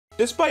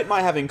Despite my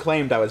having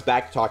claimed I was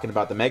back talking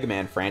about the Mega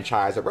Man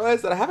franchise, I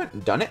realized that I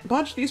haven't done it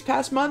much these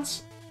past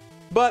months.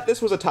 But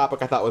this was a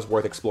topic I thought was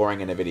worth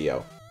exploring in a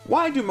video.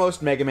 Why do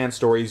most Mega Man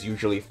stories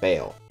usually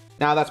fail?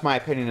 Now that's my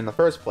opinion in the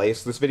first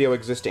place. This video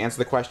exists to answer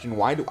the question,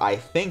 why do I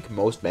think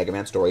most Mega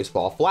Man stories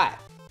fall flat?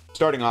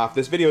 Starting off,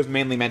 this video is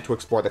mainly meant to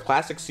explore the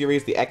Classic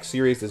series, the X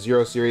series, the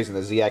Zero series, and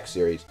the ZX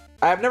series.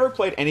 I have never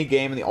played any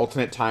game in the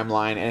alternate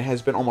timeline, and it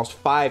has been almost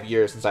 5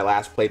 years since I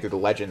last played through the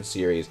Legends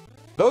series.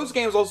 Those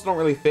games also don't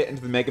really fit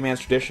into the Mega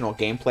Man's traditional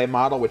gameplay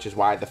model, which is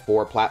why the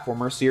 4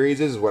 platformer series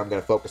is what I'm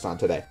going to focus on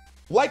today.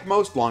 Like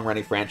most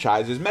long-running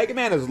franchises, Mega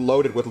Man is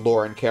loaded with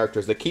lore and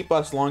characters that keep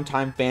us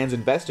longtime fans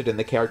invested in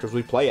the characters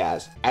we play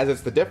as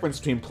it's the difference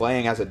between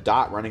playing as a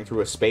dot running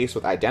through a space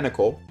with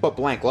identical, but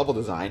blank level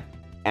design,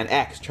 and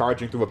X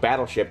charging through a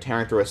battleship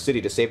tearing through a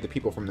city to save the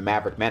people from the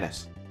Maverick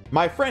Menace.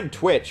 My friend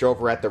Twitch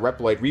over at the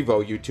Reploid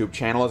Revo YouTube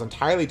channel is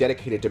entirely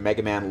dedicated to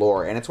Mega Man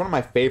lore, and it's one of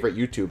my favorite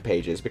YouTube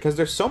pages because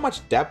there's so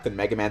much depth in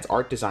Mega Man's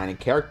art design and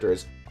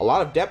characters, a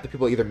lot of depth that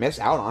people either miss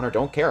out on or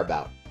don't care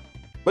about.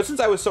 But since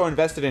I was so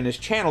invested in his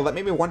channel, that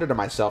made me wonder to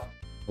myself,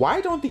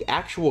 why don't the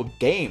actual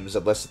games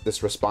elicit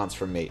this response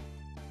from me?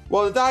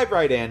 Well, to dive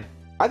right in,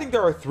 I think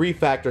there are 3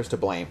 factors to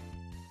blame: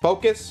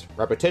 focus,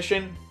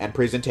 repetition, and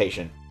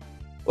presentation.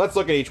 Let's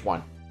look at each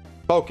one.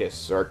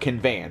 Focus, or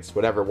conveyance,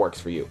 whatever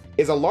works for you,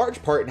 is a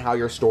large part in how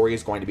your story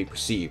is going to be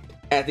perceived.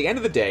 At the end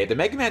of the day, the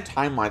Mega Man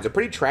timeline is a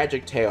pretty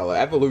tragic tale of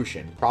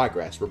evolution,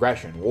 progress,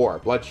 regression, war,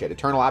 bloodshed,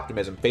 eternal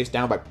optimism faced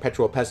down by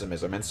perpetual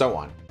pessimism, and so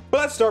on.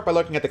 But let's start by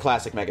looking at the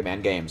classic Mega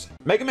Man games.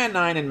 Mega Man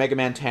 9 and Mega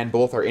Man 10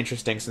 both are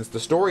interesting since the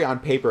story on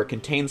paper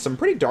contains some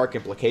pretty dark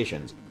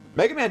implications.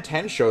 Mega Man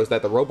 10 shows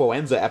that the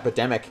Robo-Enza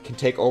epidemic can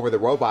take over the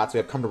robots we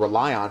have come to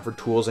rely on for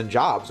tools and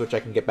jobs, which I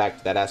can get back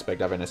to that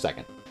aspect of in a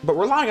second. But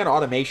relying on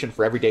automation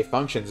for everyday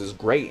functions is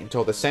great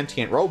until the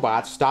sentient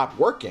robots stop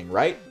working,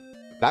 right?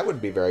 That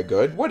wouldn't be very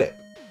good, would it?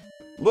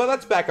 Well,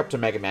 let's back up to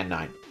Mega Man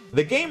 9.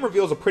 The game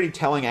reveals a pretty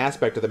telling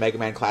aspect of the Mega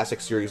Man Classic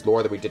series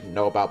lore that we didn't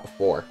know about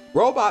before.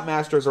 Robot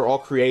Masters are all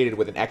created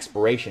with an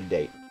expiration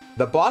date.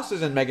 The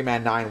bosses in Mega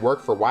Man 9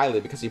 work for Wily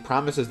because he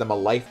promises them a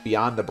life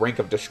beyond the brink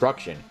of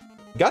destruction.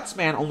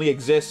 Gutsman only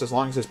exists as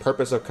long as his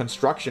purpose of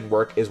construction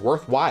work is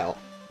worthwhile.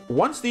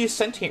 Once these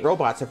sentient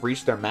robots have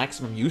reached their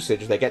maximum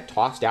usage, they get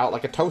tossed out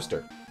like a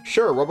toaster.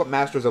 Sure, Robot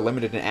Masters are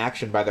limited in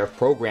action by their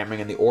programming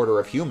in the order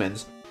of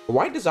humans, but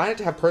why design it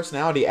to have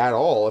personality at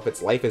all if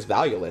its life is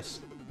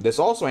valueless? This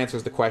also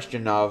answers the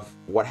question of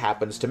what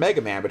happens to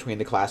Mega Man between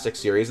the Classic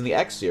series and the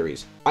X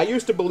series. I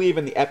used to believe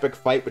in the epic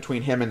fight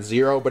between him and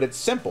Zero, but it's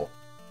simple.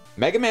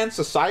 Mega Man's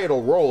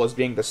societal role is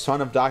being the son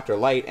of Dr.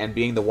 Light and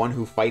being the one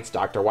who fights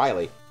Dr.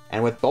 Wily.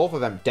 And with both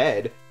of them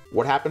dead,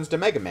 what happens to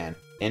Mega Man?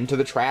 Into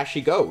the trash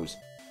he goes.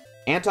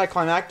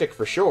 Anticlimactic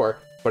for sure,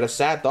 but a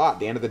sad thought at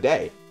the end of the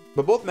day.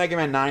 But both Mega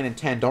Man 9 and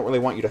 10 don't really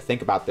want you to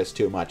think about this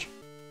too much.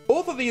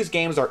 Both of these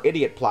games are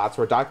idiot plots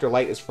where Dr.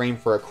 Light is framed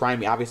for a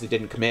crime he obviously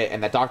didn't commit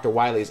and that Dr.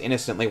 Wily is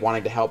innocently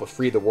wanting to help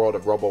free the world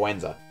of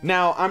Robo-Enza.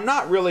 Now, I'm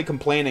not really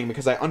complaining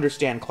because I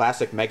understand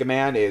classic Mega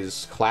Man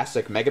is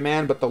classic Mega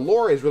Man, but the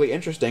lore is really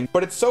interesting,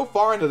 but it's so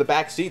far into the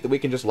back seat that we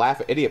can just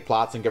laugh at idiot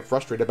plots and get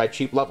frustrated by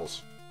cheap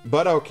levels.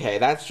 But okay,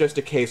 that's just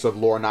a case of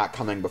lore not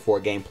coming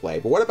before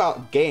gameplay, but what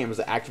about games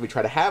that actually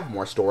try to have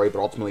more story but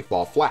ultimately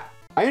fall flat?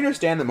 I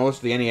understand that most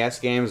of the NES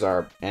games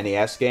are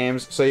NES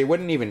games, so you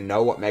wouldn't even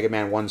know what Mega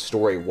Man 1's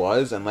story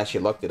was unless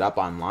you looked it up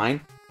online.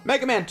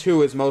 Mega Man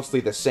 2 is mostly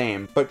the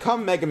same, but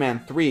come Mega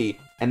Man 3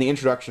 and the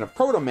introduction of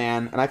Proto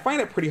Man, and I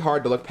find it pretty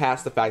hard to look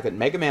past the fact that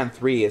Mega Man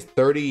 3 is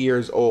 30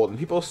 years old and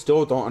people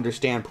still don't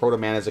understand Proto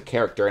Man as a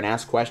character and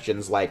ask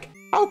questions like,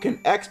 how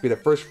can X be the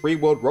first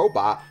free-willed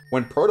robot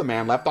when Proto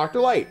Man left Dr.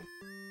 Light?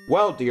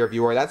 Well, dear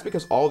viewer, that's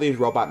because all these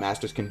Robot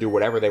Masters can do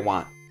whatever they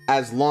want,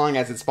 as long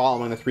as it's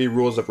following the 3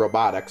 rules of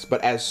robotics,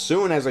 but as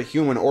soon as a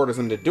human orders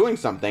them to doing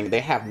something, they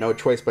have no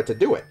choice but to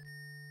do it.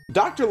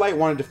 Dr. Light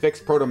wanted to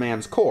fix Proto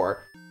Man's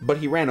core, but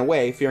he ran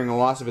away fearing the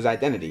loss of his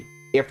identity.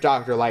 If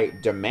Dr.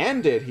 Light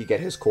demanded he get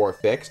his core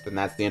fixed, then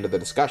that's the end of the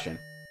discussion.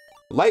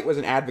 Light was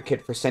an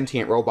advocate for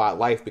sentient robot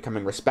life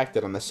becoming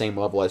respected on the same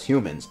level as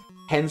humans,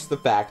 hence the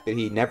fact that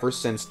he never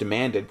since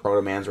demanded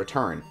Proto Man's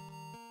return.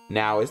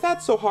 Now, is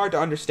that so hard to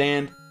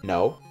understand?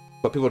 No.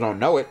 But people don't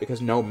know it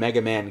because no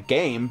Mega Man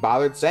game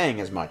bothered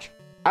saying as much.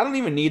 I don't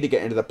even need to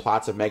get into the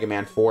plots of Mega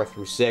Man 4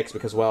 through 6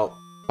 because, well,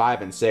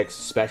 5 and 6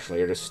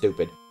 especially are just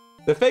stupid.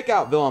 The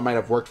fake-out villain might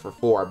have worked for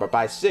 4, but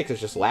by 6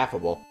 it's just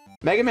laughable.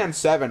 Mega Man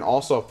 7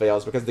 also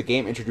fails because the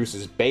game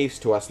introduces Bass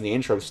to us in the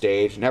intro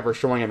stage, never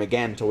showing him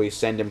again until we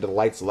send him to the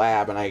Light's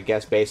lab, and I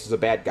guess Bass is a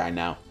bad guy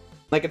now.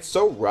 Like, it's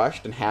so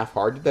rushed and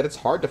half-hearted that it's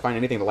hard to find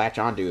anything to latch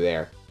onto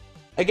there.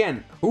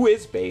 Again, who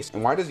is Bass,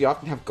 and why does he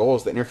often have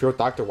goals that interfere with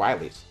Dr.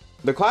 Wily's?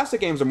 The classic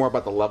games are more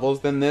about the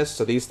levels than this,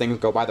 so these things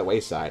go by the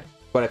wayside.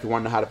 But if you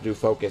want to know how to do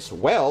focus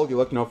well, you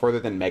look no further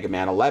than Mega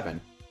Man 11.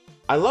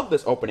 I love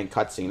this opening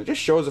cutscene. It just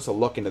shows us a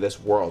look into this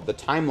world, the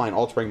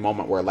timeline-altering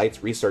moment where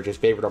Light's research is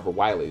favored over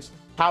Wily's,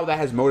 how that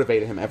has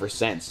motivated him ever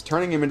since,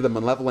 turning him into the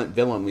malevolent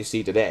villain we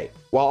see today,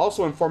 while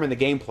also informing the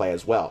gameplay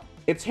as well.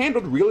 It's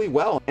handled really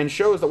well and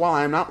shows that while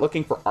I'm not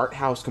looking for art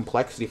house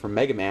complexity from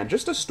Mega Man,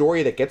 just a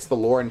story that gets the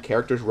lore and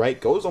characters right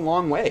goes a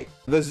long way.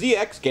 The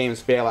ZX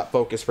games fail at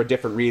focus for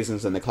different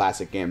reasons than the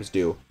classic games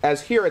do,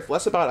 as here it's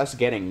less about us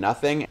getting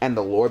nothing and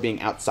the lore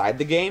being outside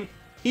the game.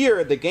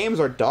 Here, the games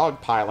are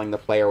dogpiling the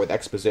player with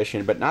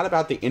exposition, but not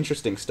about the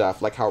interesting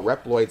stuff, like how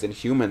Reploids and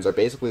humans are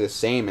basically the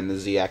same in the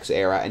ZX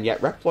era, and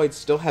yet Reploids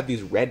still have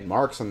these red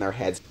marks on their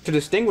heads to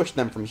distinguish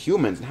them from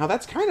humans, and how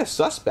that's kind of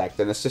suspect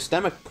and a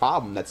systemic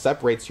problem that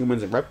separates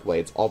humans and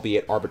Reploids,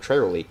 albeit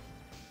arbitrarily.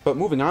 But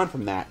moving on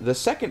from that, the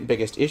second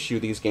biggest issue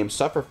these games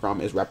suffer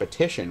from is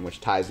repetition, which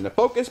ties into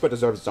focus but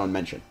deserves its own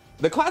mention.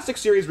 The classic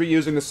series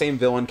reusing the same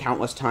villain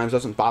countless times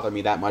doesn't bother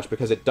me that much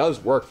because it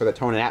does work for the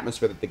tone and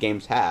atmosphere that the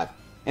games have.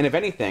 And if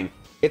anything,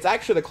 it's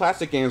actually the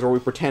classic games where we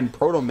pretend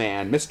Proto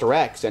Man, Mr.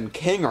 X, and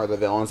King are the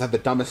villains have the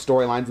dumbest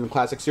storylines in the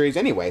classic series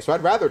anyway, so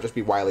I'd rather just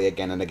be Wily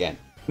again and again.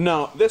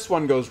 No, this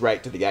one goes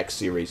right to the X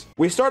series.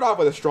 We start off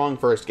with a strong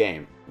first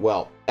game.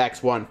 Well,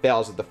 X1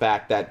 fails at the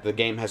fact that the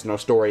game has no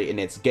story in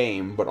its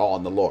game, but all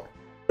in the lore.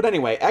 But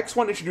anyway,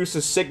 X1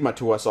 introduces Sigma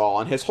to us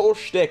all, and his whole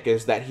shtick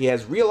is that he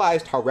has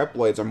realized how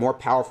Reploids are more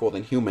powerful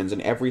than humans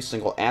in every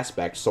single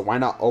aspect, so why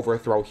not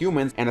overthrow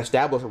humans and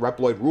establish a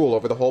Reploid rule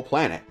over the whole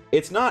planet?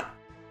 It's not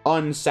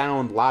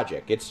unsound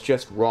logic, it's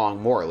just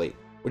wrong morally,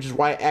 which is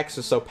why X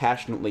is so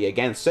passionately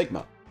against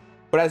Sigma.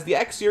 But as the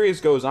X series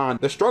goes on,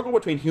 the struggle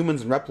between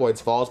humans and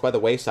Reploids falls by the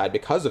wayside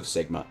because of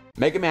Sigma.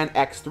 Mega Man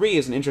X3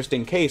 is an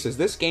interesting case, as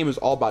this game is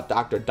all about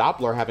Dr.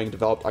 Doppler having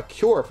developed a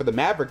cure for the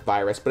Maverick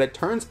virus, but it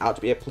turns out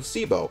to be a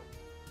placebo.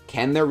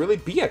 Can there really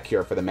be a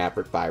cure for the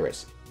Maverick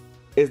virus?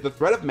 Is the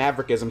threat of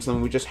Maverickism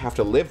something we just have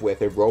to live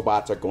with if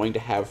robots are going to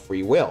have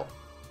free will?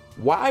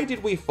 Why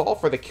did we fall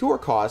for the cure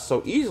cause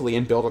so easily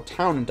and build a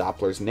town in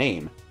Doppler's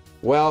name?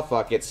 Well,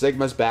 fuck it,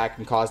 Sigma's back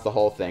and caused the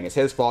whole thing. It's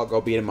his fault,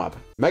 go beat him up.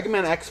 Mega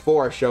Man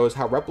X4 shows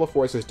how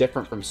Repliforce is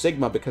different from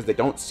Sigma because they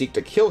don't seek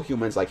to kill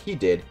humans like he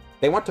did.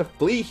 They want to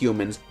flee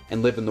humans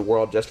and live in the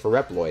world just for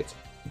Reploids.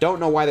 Don't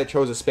know why they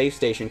chose a space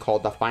station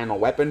called the Final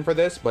Weapon for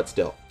this, but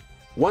still.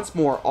 Once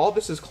more, all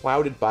this is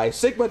clouded by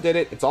Sigma did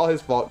it, it's all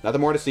his fault,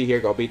 nothing more to see here,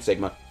 go beat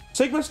Sigma.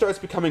 Sigma starts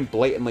becoming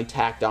blatantly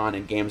tacked on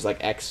in games like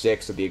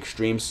X6 or the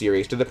Extreme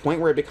series to the point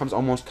where it becomes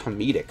almost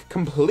comedic,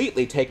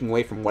 completely taking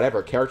away from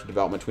whatever character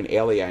development between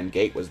Alia and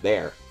Gate was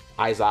there.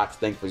 Izox,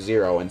 Think for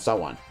Zero, and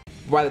so on.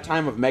 By the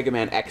time of Mega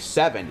Man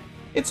X7,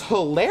 it's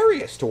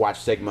hilarious to watch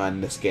Sigma in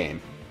this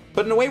game,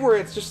 but in a way where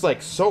it's just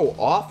like so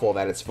awful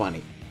that it's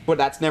funny. But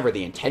that's never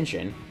the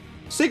intention.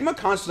 Sigma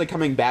constantly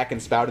coming back and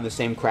spouting the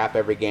same crap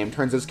every game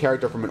turns his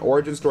character from an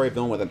origin story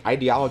villain with an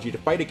ideology to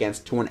fight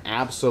against to an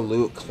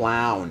absolute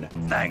clown.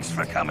 Thanks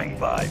for coming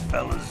by,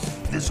 fellas.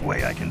 This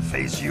way I can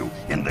face you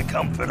in the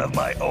comfort of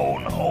my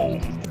own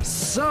home.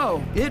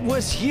 So, it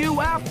was you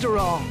after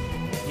all.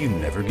 You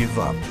never give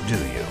up, do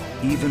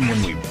you? Even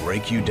when we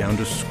break you down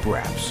to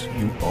scraps,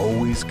 you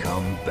always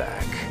come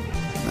back.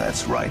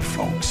 That's right,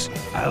 folks.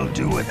 I'll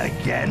do it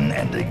again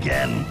and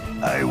again.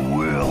 I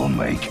will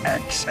make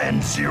X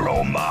and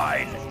Zero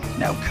mine.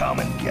 Now come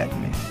and get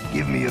me.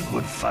 Give me a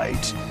good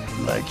fight,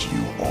 like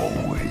you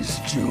always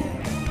do.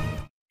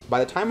 By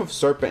the time of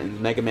Serpent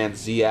and Mega Man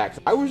ZX,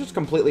 I was just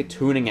completely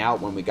tuning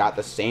out when we got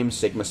the same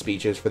Sigma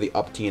speeches for the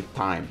upteenth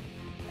time.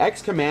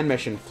 X Command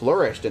Mission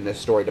flourished in this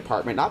story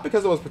department not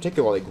because it was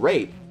particularly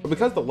great, but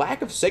because the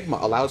lack of Sigma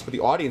allows for the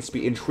audience to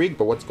be intrigued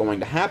by what's going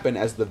to happen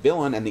as the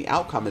villain and the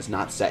outcome is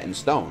not set in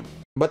stone.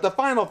 But the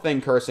final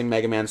thing cursing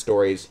Mega Man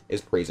stories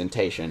is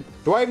presentation.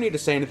 Do I even need to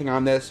say anything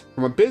on this?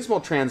 From abysmal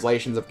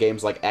translations of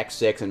games like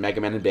X6 and Mega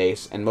Man and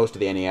Bass and most of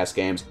the NES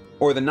games,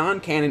 or the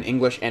non-canon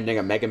English ending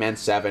of Mega Man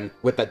 7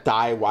 with the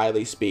Die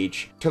Wily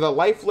speech, to the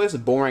lifeless,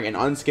 boring, and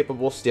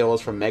unskippable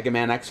stills from Mega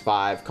Man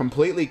X5,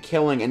 completely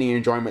killing any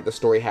enjoyment the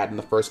story had in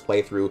the first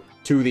playthrough,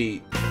 to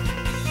the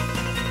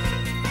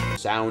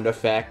sound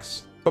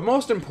effects. But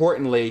most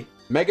importantly,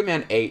 Mega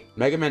Man 8,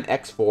 Mega Man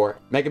X4,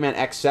 Mega Man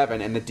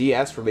X7, and the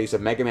DS release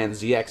of Mega Man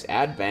ZX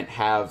Advent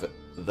have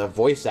the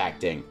voice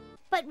acting.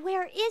 But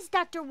where is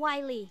Dr.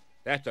 Wily?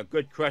 That's a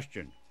good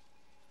question.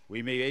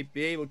 We may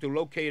be able to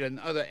locate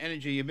another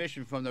energy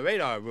emission from the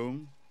radar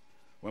room.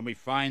 When we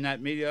find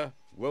that meteor,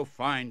 we'll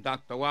find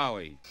Dr.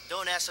 Wily.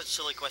 Don't ask such a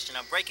silly question.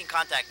 I'm breaking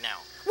contact now.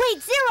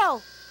 Wait,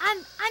 Zero!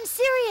 I'm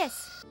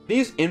serious!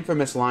 These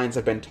infamous lines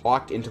have been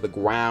talked into the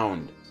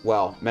ground.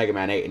 Well, Mega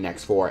Man 8 and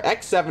X4.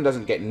 X7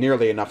 doesn't get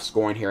nearly enough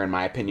scoring here in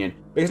my opinion,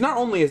 because not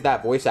only is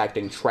that voice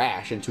acting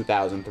trash in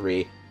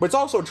 2003, but it's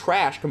also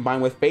trash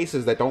combined with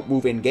faces that don't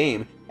move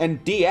in-game,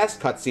 and DS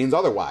cutscenes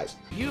otherwise.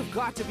 You've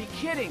got to be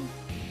kidding.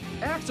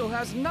 Axel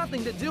has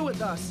nothing to do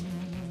with us.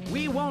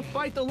 We won't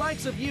fight the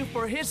likes of you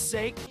for his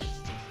sake.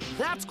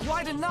 That's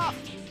quite enough.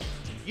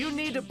 You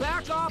need to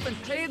back off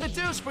and pay the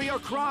dues for your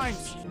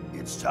crimes.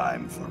 It's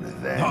time for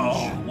revenge.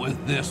 Oh,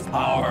 with this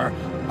power,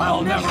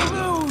 I'll never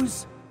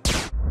lose.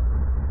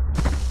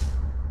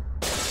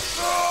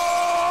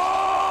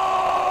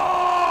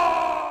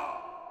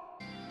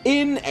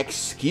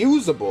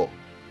 Inexcusable!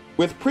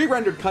 With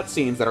pre-rendered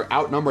cutscenes that are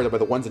outnumbered by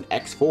the ones in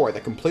X4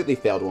 that completely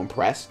fail to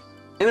impress.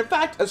 And in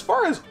fact, as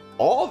far as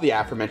all the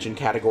aforementioned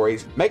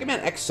categories, Mega Man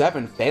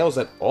X7 fails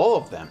at all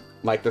of them,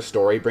 like the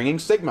story bringing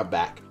Sigma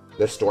back,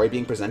 the story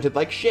being presented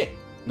like shit,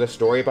 the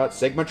story about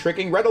Sigma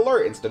tricking Red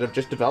Alert instead of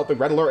just developing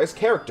Red Alert as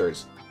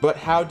characters. But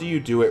how do you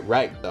do it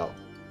right, though?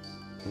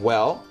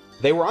 Well,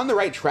 they were on the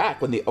right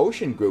track when the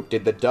Ocean Group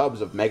did the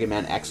dubs of Mega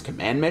Man X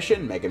Command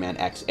Mission, Mega Man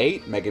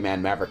X8, Mega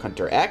Man Maverick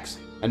Hunter X,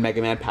 and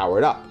Mega Man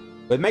Powered Up,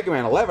 with Mega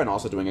Man 11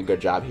 also doing a good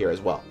job here as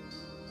well.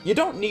 You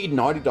don't need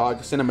Naughty Dog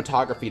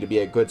cinematography to be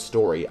a good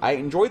story. I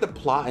enjoy the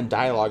plot and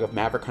dialogue of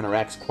Maverick Hunter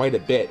X quite a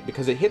bit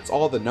because it hits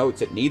all the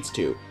notes it needs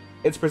to.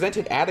 It's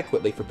presented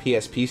adequately for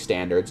PSP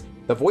standards,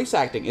 the voice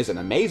acting isn't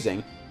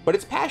amazing, but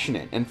it's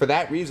passionate, and for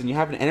that reason you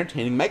have an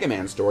entertaining Mega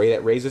Man story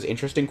that raises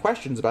interesting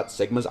questions about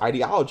Sigma's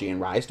ideology and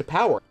rise to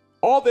power.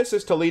 All this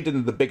is to lead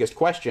into the biggest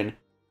question: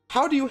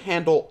 how do you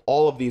handle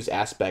all of these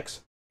aspects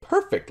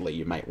perfectly,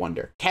 you might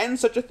wonder? Can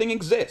such a thing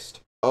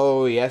exist?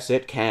 Oh yes,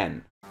 it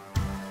can.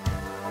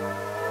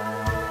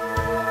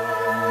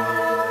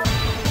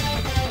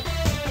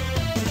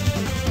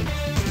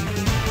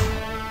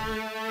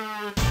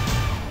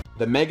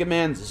 The Mega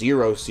Man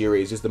Zero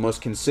series is the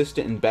most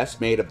consistent and best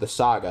made of the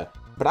saga,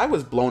 but I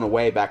was blown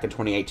away back in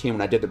 2018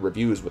 when I did the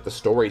reviews with the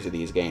stories of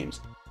these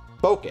games.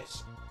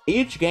 Focus.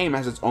 Each game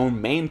has its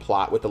own main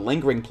plot with the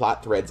lingering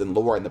plot threads and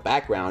lore in the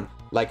background,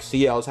 like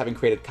CL's having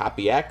created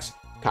Copy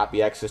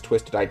X's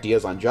twisted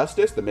ideas on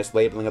justice, the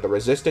mislabeling of the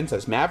Resistance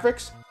as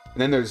Mavericks,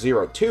 and then there's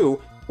Zero 2,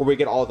 where we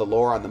get all the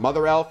lore on the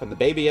Mother Elf and the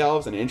Baby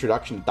Elves and an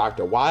introduction to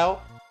Dr. Weil,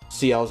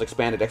 CL's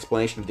expanded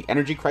explanation of the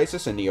energy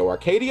crisis in Neo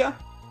Arcadia,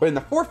 but in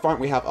the forefront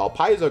we have El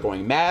Paizo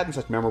going mad in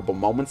such memorable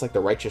moments like the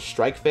Righteous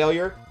Strike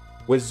failure,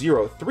 with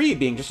Zero 3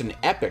 being just an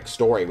epic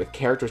story with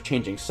characters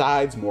changing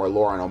sides, more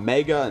lore on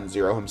Omega and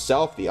Zero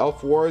himself, the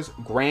Elf Wars,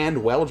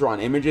 grand, well-drawn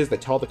images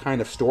that tell the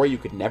kind of story you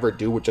could never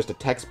do with just a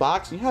text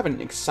box, and you have an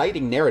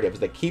exciting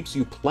narrative that keeps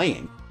you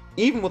playing,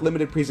 even with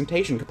limited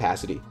presentation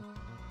capacity.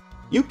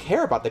 You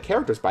care about the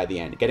characters by the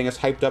end, getting us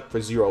hyped up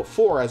for Zero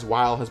 4 as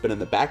Weil has been in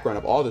the background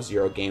of all the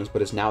Zero games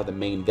but is now the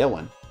main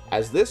villain,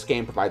 as this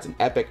game provides an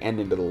epic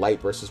ending to the Light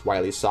vs.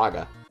 Wily's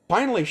saga,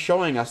 finally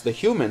showing us the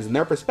humans and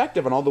their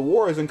perspective on all the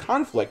wars and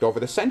conflict over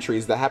the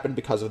centuries that happened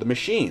because of the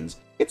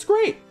machines. It's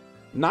great!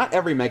 Not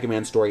every Mega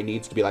Man story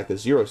needs to be like the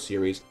Zero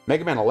series.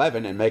 Mega Man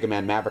 11 and Mega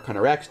Man Maverick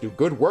Hunter X do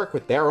good work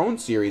with their own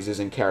series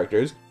and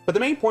characters, but the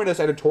main point of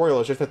this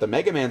editorial is just that the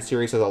Mega Man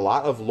series has a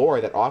lot of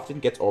lore that often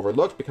gets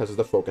overlooked because of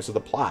the focus of the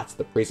plots,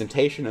 the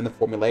presentation, and the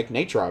formulaic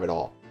nature of it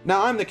all.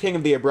 Now, I'm the king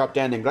of the abrupt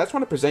ending, but I just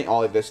want to present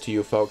all of this to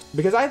you folks,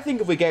 because I think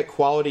if we get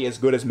quality as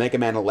good as Mega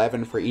Man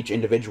 11 for each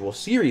individual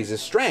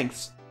series'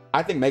 strengths,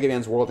 I think Mega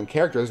Man's world and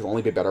characters will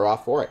only be better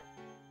off for it.